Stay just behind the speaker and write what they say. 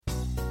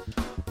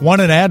Want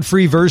an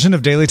ad-free version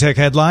of Daily Tech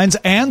Headlines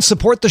and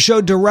support the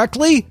show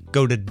directly?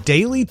 Go to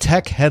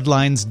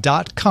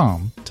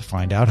dailytechheadlines.com to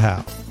find out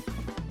how.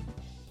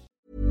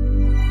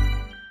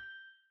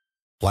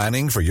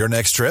 Planning for your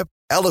next trip?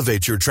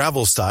 Elevate your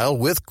travel style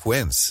with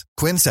Quince.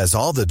 Quince has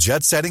all the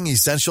jet-setting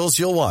essentials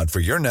you'll want for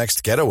your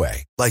next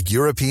getaway, like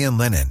European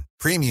linen,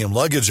 premium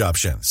luggage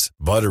options,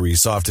 buttery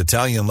soft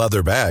Italian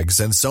leather bags,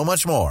 and so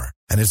much more.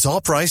 And it's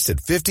all priced at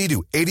 50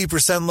 to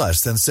 80%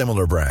 less than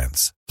similar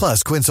brands.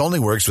 Plus, Quince only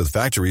works with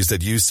factories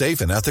that use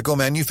safe and ethical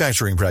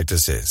manufacturing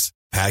practices.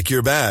 Pack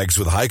your bags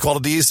with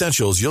high-quality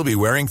essentials you'll be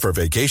wearing for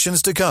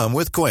vacations to come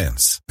with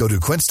Quince. Go to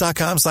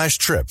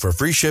quince.com/trip for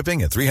free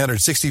shipping and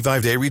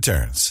 365-day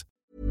returns.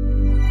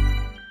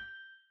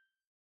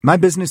 My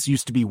business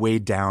used to be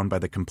weighed down by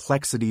the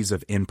complexities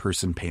of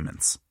in-person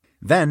payments.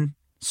 Then,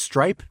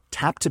 Stripe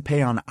Tap to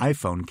Pay on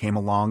iPhone came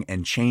along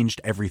and changed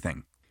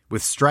everything.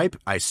 With Stripe,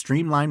 I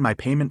streamlined my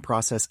payment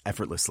process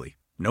effortlessly.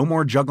 No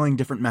more juggling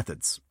different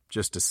methods.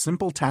 Just a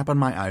simple tap on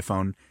my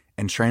iPhone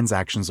and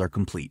transactions are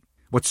complete.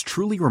 What's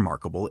truly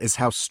remarkable is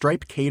how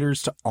Stripe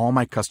caters to all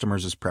my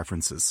customers'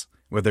 preferences.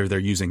 Whether they're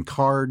using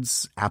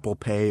cards, Apple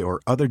Pay,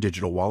 or other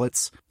digital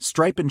wallets,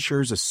 Stripe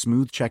ensures a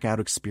smooth checkout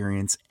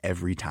experience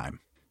every time.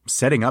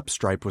 Setting up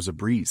Stripe was a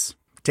breeze,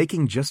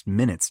 taking just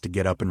minutes to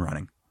get up and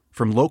running.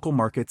 From local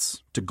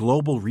markets to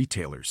global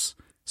retailers,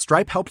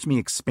 Stripe helped me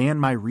expand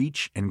my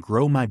reach and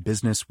grow my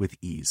business with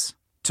ease.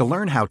 To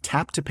learn how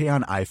Tap to Pay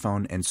on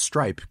iPhone and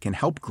Stripe can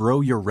help grow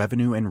your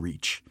revenue and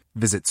reach,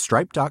 visit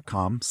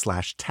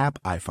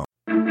stripe.com/tapiphone.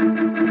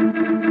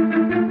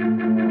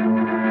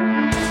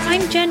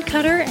 I'm Jen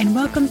Cutter, and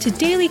welcome to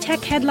Daily Tech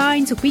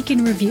Headlines Week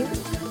in Review.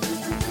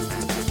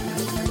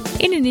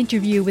 In an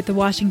interview with the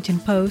Washington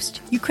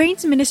Post,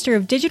 Ukraine's Minister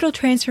of Digital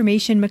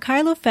Transformation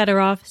Mikhailo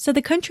Fedorov said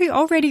the country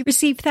already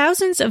received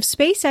thousands of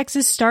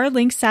SpaceX's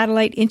Starlink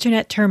satellite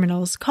internet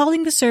terminals,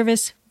 calling the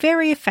service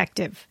very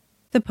effective.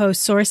 The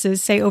Post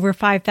sources say over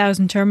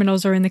 5,000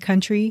 terminals are in the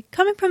country,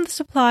 coming from the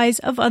supplies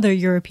of other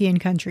European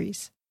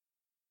countries.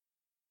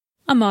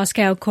 A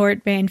Moscow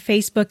court banned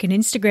Facebook and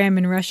Instagram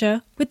in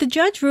Russia, with the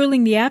judge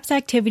ruling the app's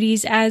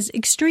activities as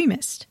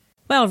extremist.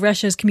 While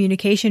Russia's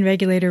communication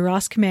regulator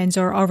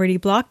Roskomnadzor already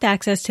blocked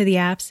access to the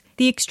apps,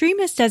 the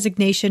extremist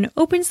designation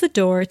opens the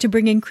door to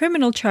bringing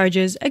criminal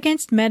charges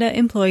against Meta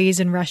employees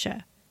in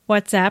Russia.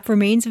 WhatsApp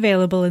remains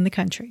available in the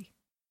country.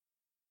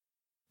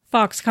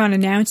 Foxconn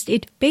announced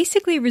it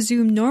basically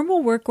resumed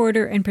normal work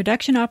order and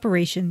production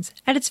operations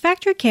at its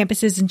factory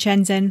campuses in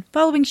Shenzhen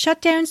following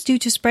shutdowns due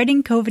to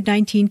spreading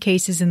COVID-19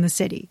 cases in the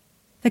city.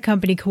 The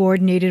company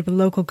coordinated with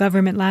local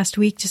government last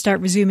week to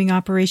start resuming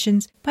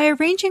operations by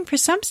arranging for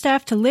some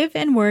staff to live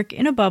and work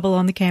in a bubble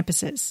on the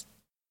campuses.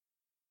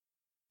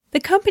 The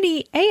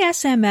company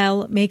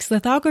ASML makes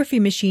lithography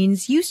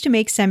machines used to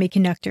make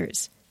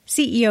semiconductors.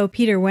 CEO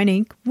Peter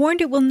Wennink warned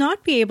it will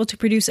not be able to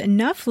produce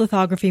enough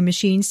lithography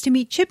machines to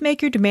meet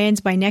chipmaker demands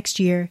by next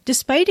year,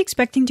 despite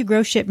expecting to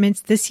grow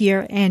shipments this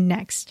year and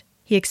next.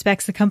 He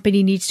expects the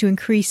company needs to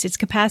increase its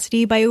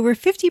capacity by over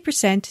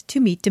 50% to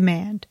meet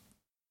demand.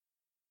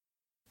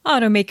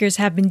 Automakers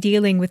have been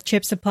dealing with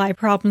chip supply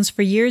problems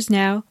for years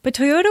now, but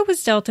Toyota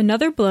was dealt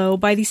another blow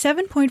by the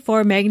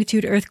 7.4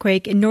 magnitude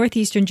earthquake in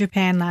northeastern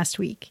Japan last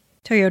week.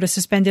 Toyota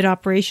suspended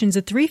operations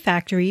at 3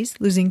 factories,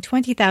 losing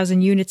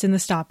 20,000 units in the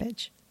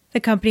stoppage. The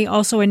company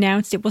also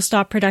announced it will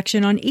stop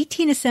production on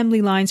 18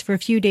 assembly lines for a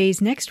few days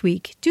next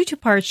week due to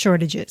part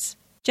shortages.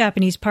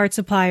 Japanese part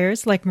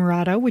suppliers like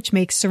Murata, which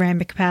makes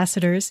ceramic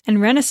capacitors, and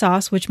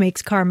Renesas, which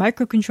makes car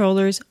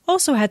microcontrollers,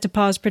 also had to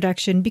pause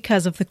production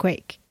because of the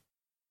quake.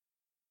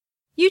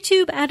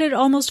 YouTube added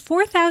almost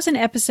 4,000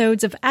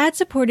 episodes of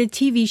ad-supported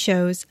TV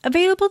shows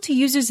available to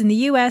users in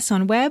the US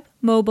on web,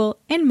 mobile,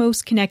 and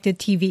most connected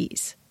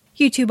TVs.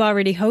 YouTube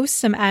already hosts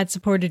some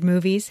ad-supported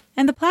movies,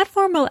 and the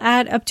platform will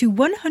add up to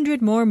 100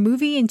 more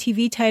movie and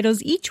TV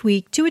titles each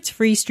week to its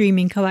free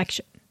streaming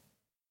collection.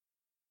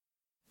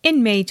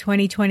 In May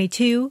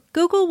 2022,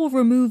 Google will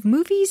remove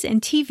movies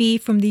and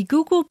TV from the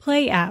Google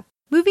Play app,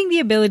 moving the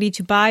ability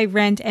to buy,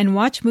 rent, and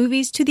watch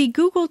movies to the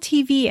Google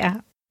TV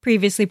app.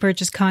 Previously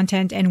purchased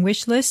content and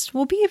wish lists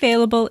will be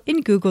available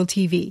in Google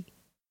TV.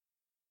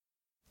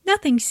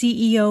 Nothing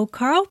CEO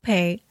Carl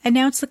Pei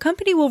announced the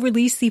company will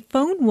release the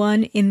Phone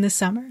 1 in the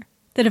summer.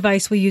 The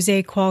device will use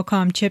a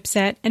Qualcomm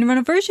chipset and run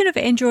a version of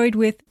Android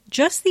with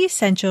just the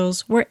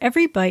essentials where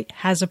every byte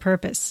has a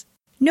purpose.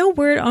 No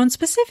word on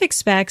specific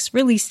specs,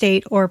 release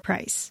date, or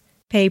price.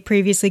 Pei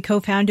previously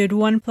co-founded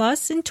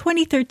OnePlus in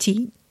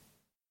 2013.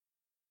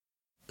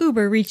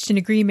 Uber reached an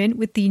agreement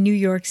with the New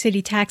York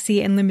City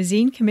Taxi and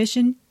Limousine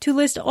Commission to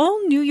list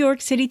all New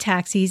York City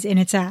taxis in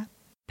its app.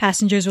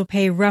 Passengers will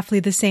pay roughly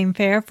the same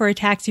fare for a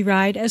taxi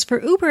ride as for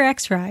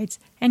UberX rides,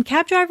 and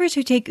cab drivers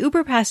who take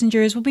Uber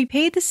passengers will be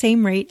paid the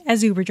same rate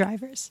as Uber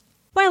drivers.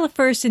 While a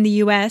first in the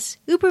U.S.,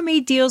 Uber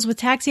made deals with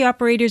taxi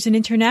operators in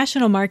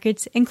international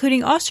markets,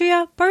 including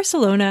Austria,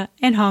 Barcelona,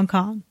 and Hong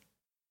Kong.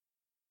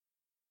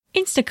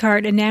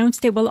 Instacart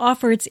announced it will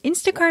offer its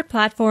Instacart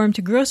platform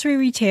to grocery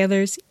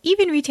retailers,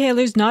 even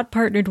retailers not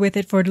partnered with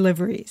it for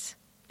deliveries.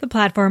 The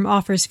platform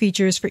offers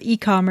features for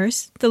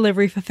e-commerce,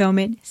 delivery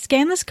fulfillment,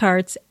 scanless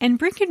carts, and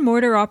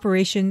brick-and-mortar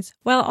operations,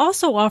 while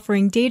also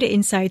offering data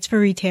insights for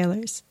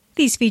retailers.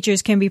 These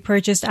features can be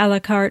purchased a la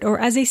carte or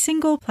as a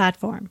single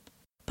platform.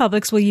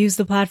 Publix will use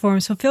the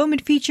platform's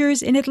fulfillment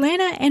features in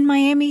Atlanta and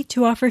Miami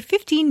to offer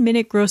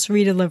 15-minute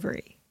grocery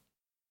delivery.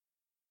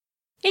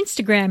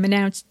 Instagram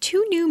announced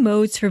 2 new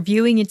modes for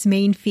viewing its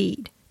main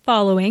feed.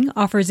 Following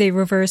offers a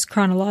reverse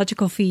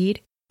chronological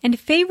feed, and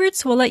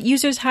Favorites will let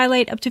users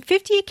highlight up to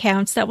 50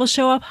 accounts that will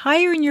show up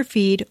higher in your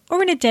feed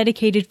or in a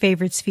dedicated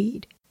Favorites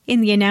feed.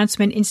 In the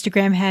announcement,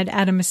 Instagram head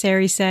Adam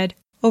Mosseri said,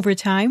 "Over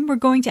time, we're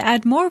going to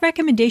add more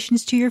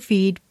recommendations to your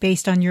feed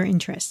based on your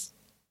interests."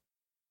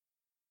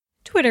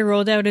 Twitter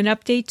rolled out an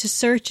update to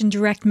search and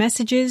direct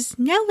messages,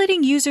 now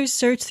letting users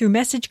search through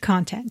message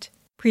content.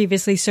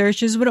 Previously,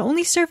 searches would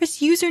only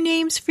surface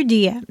usernames for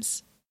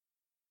DMs.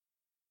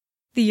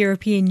 The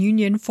European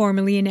Union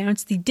formally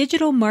announced the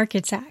Digital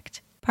Markets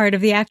Act. Part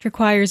of the act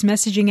requires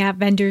messaging app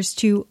vendors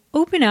to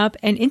open up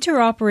and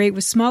interoperate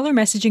with smaller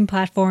messaging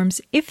platforms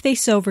if they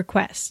so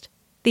request.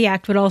 The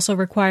act would also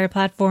require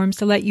platforms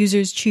to let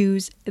users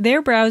choose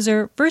their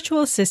browser,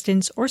 virtual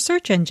assistants, or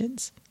search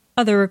engines.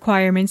 Other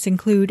requirements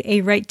include a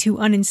right to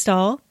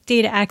uninstall,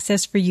 data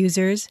access for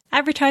users,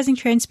 advertising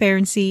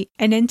transparency,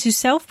 an end to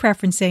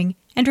self-preferencing,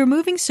 and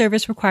removing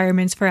service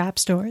requirements for app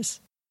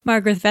stores.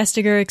 Margaret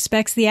Vestager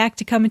expects the act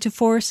to come into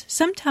force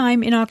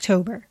sometime in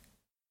October.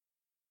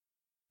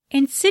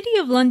 And City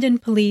of London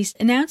Police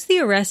announced the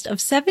arrest of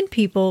 7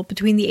 people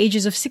between the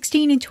ages of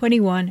 16 and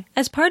 21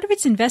 as part of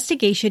its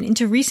investigation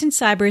into recent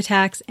cyber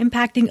attacks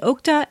impacting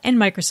Okta and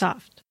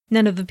Microsoft.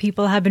 None of the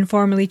people have been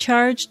formally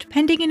charged,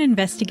 pending an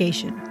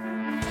investigation.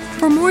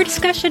 For more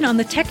discussion on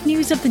the tech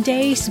news of the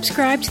day,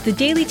 subscribe to the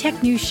Daily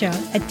Tech News Show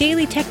at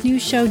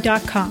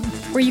dailytechnewsshow.com,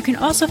 where you can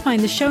also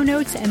find the show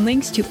notes and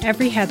links to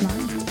every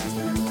headline.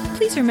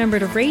 Please remember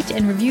to rate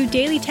and review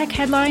Daily Tech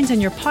Headlines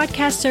on your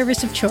podcast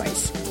service of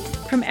choice.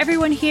 From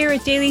everyone here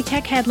at Daily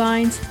Tech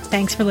Headlines,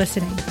 thanks for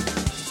listening.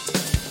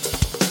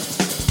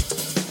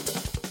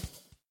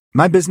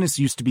 My business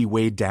used to be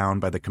weighed down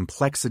by the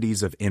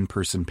complexities of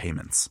in-person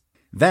payments.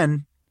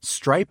 Then,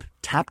 Stripe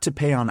Tap to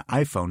Pay on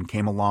iPhone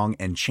came along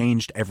and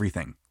changed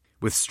everything.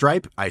 With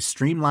Stripe, I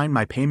streamlined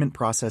my payment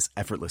process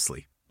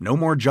effortlessly. No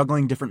more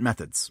juggling different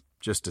methods.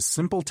 Just a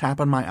simple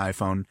tap on my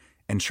iPhone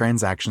and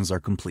transactions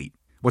are complete.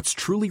 What's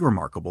truly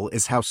remarkable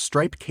is how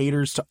Stripe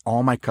caters to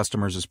all my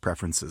customers'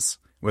 preferences.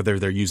 Whether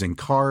they're using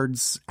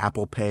cards,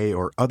 Apple Pay,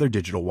 or other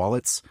digital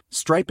wallets,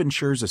 Stripe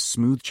ensures a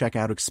smooth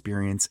checkout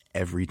experience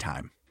every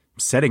time.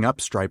 Setting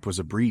up Stripe was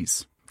a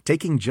breeze,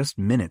 taking just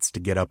minutes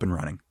to get up and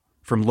running.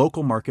 From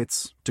local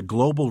markets to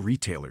global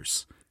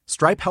retailers,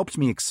 Stripe helped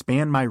me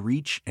expand my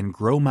reach and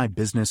grow my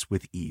business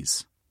with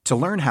ease. To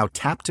learn how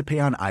Tap to Pay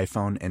on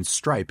iPhone and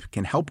Stripe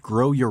can help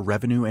grow your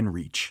revenue and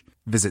reach,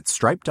 visit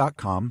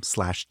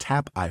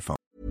stripe.com/tapiphone.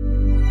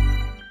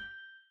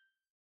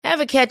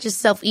 Ever catch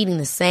yourself eating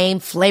the same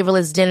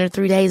flavorless dinner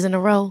 3 days in a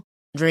row?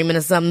 Dreaming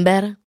of something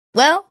better?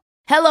 Well,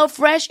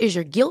 HelloFresh is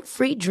your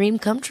guilt-free dream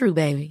come true,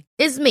 baby.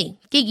 It's me,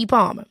 Keke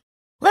Palmer.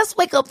 Let's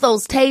wake up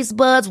those taste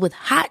buds with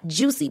hot,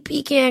 juicy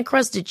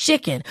pecan-crusted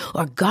chicken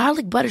or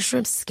garlic butter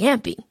shrimp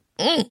scampi.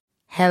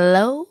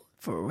 Hello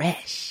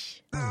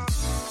Fresh.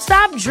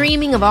 Stop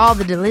dreaming of all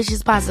the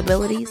delicious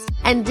possibilities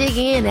and dig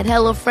in at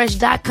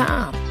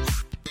HelloFresh.com.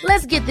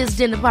 Let's get this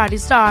dinner party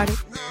started.